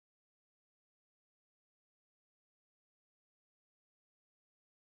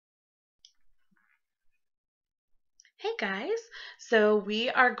Hey guys, so we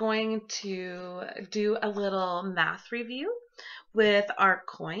are going to do a little math review with our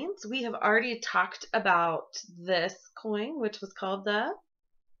coins. We have already talked about this coin, which was called the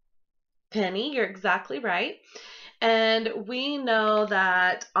penny. You're exactly right. And we know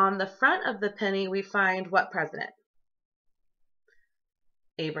that on the front of the penny we find what president?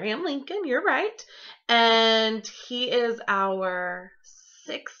 Abraham Lincoln, you're right. And he is our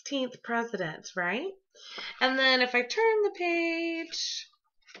 16th president, right? And then if I turn the page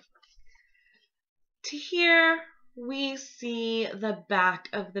to here, we see the back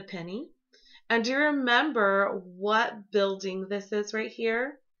of the penny. And do you remember what building this is right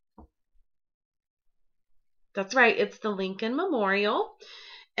here? That's right, it's the Lincoln Memorial.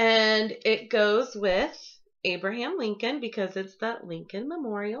 And it goes with Abraham Lincoln because it's the Lincoln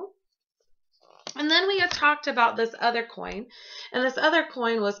Memorial. And then we had talked about this other coin. And this other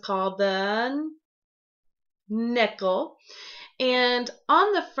coin was called the nickel. And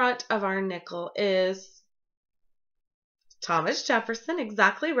on the front of our nickel is Thomas Jefferson,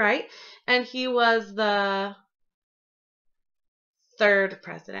 exactly right. And he was the third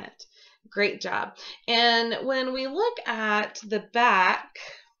president. Great job. And when we look at the back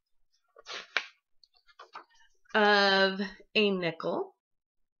of a nickel,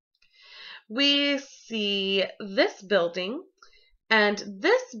 we see this building. And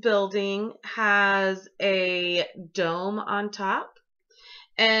this building has a dome on top.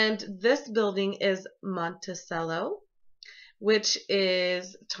 And this building is Monticello, which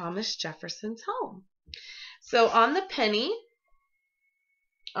is Thomas Jefferson's home. So on the penny,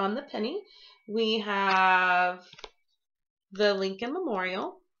 we have the Lincoln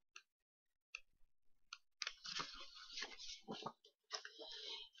Memorial.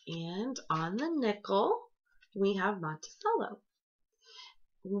 And on the nickel, we have Monticello.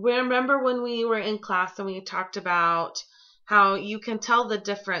 Remember when we were in class and we talked about how you can tell the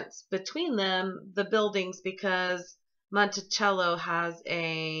difference between them, the buildings, because Monticello has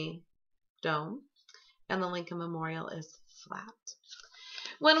a dome and the Lincoln Memorial is flat.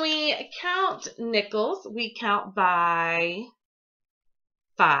 When we count nickels, we count by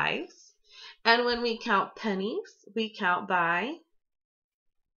fives. And when we count pennies, we count by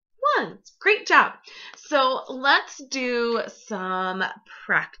ones. Great job. So let's do some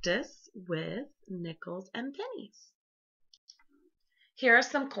practice with nickels and pennies. Here are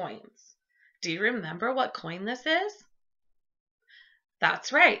some coins. Do you remember what coin this is?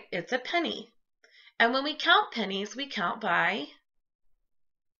 That's right, it's a penny. And when we count pennies, we count by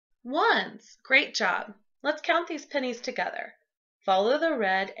ones. Great job. Let's count these pennies together. Follow the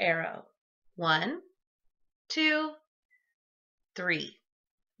red arrow. 1, 2, 3.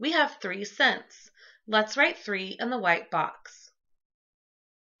 We have 3 cents. Let's write 3 in the white box.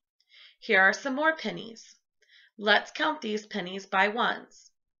 Here are some more pennies. Let's count these pennies by ones.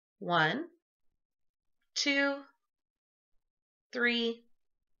 1, 2, 3,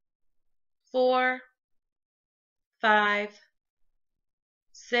 4, 5,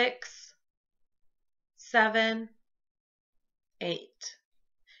 6, 7, 8.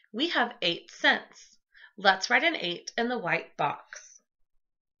 We have 8 cents. Let's write an 8 in the white box.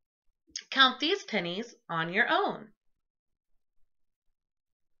 Count these pennies on your own.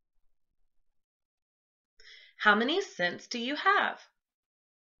 How many cents do you have?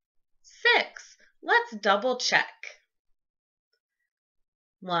 6. Let's double check.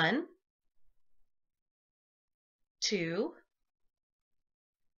 1, 2,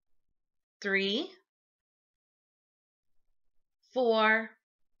 3, 4,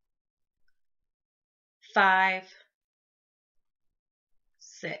 5,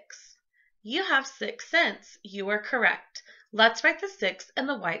 6. You have 6 cents. You are correct. Let's write the 6 in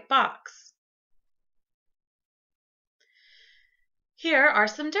the white box. Here are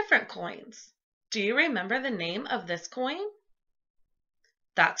some different coins. Do you remember the name of this coin?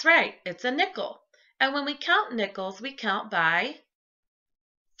 That's right, it's a nickel. And when we count nickels, we count by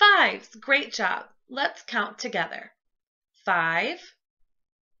fives. Great job. Let's count together. 5,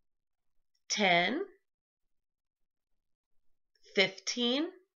 10, 15,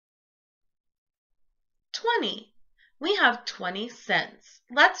 20. We have 20 cents.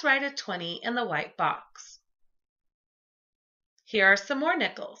 Let's write a 20 in the white box. Here are some more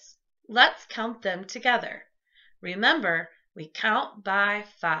nickels. Let's count them together. Remember, we count by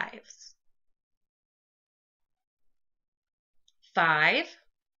fives. 5,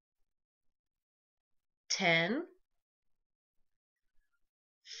 10,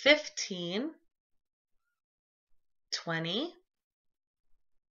 15, 20,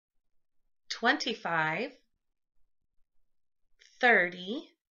 25, 30,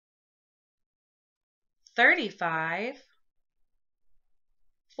 35,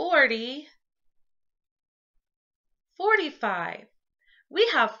 40, 45. We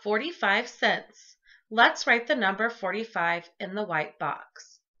have 45 cents. Let's write the number 45 in the white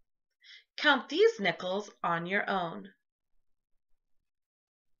box. Count these nickels on your own.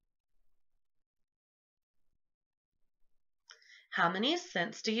 How many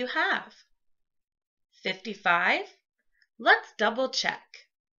cents do you have? 55? Let's double check.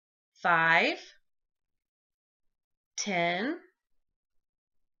 5, 10,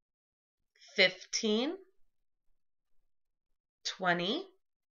 15, 20,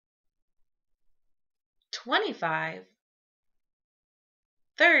 25,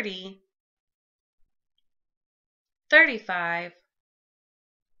 30, 35,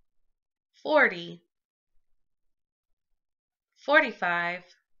 40, 45,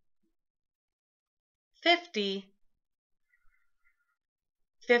 50,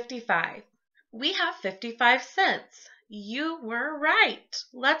 55. We have 55 cents. You were right.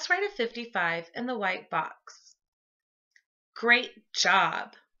 Let's write a 55 in the white box. Great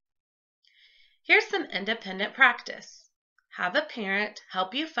job. Here's some independent practice. Have a parent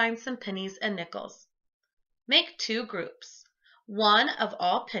help you find some pennies and nickels. Make 2 groups, one of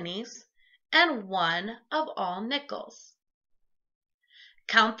all pennies and one of all nickels.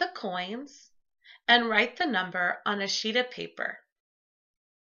 Count the coins and write the number on a sheet of paper.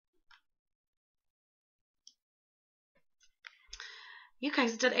 You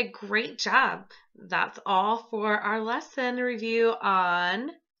guys did a great job. That's all for our lesson review on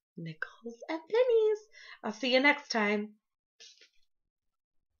nickels and pennies. I'll see you next time.